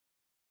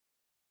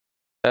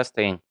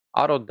Testing.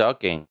 Auto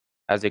ducking.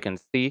 As you can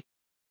see,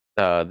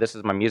 this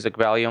is my music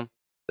volume.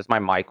 This is my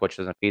mic, which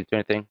doesn't feed to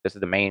anything. This is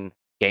the main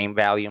game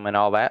volume and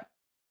all that.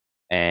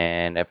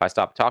 And if I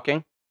stop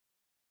talking,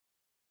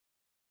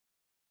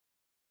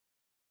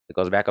 it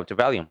goes back up to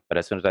volume. But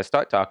as soon as I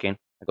start talking,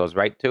 it goes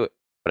right to it,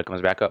 but it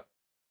comes back up.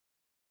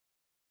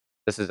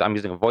 I'm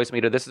using a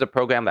VoiceMeeter. This is a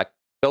program that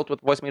built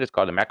with VoiceMeter. It's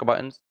called the macro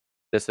buttons.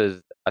 I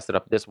set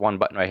up this one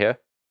button right here.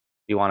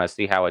 If you want to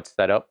see how it's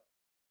set up,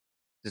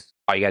 just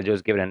all you gotta do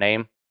is give it a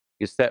name.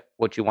 You set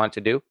what you want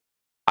to do.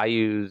 I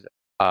use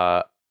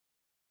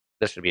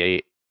this should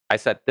be I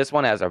set this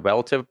one as a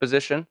relative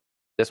position.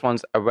 This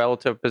one's a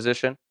relative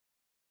position.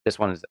 This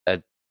one is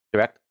a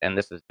direct, and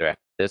this is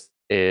direct.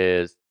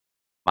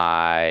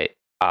 My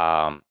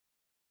um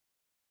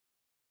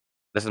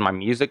this is my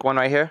music one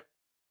right here,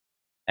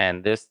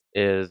 and this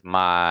is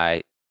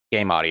my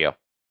game audio.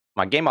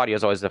 My game audio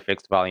is always a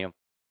fixed volume,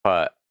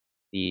 but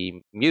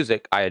the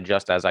music I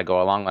adjust as I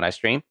go along when I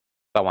stream.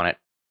 So I want it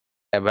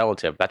a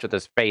relative. That's what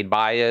this fade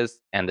by is,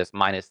 and this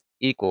minus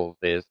equals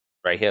is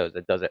right here. Is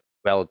it does it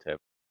relative.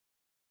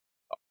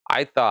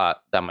 I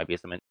thought that might be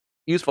some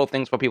useful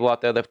things for people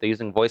out there that if they're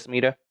using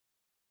VoiceMeeter.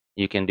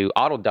 You can do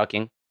auto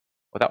ducking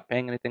without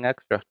paying anything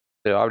extra.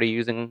 They're already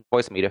using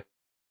VoiceMeeter.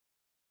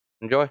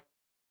 Enjoy.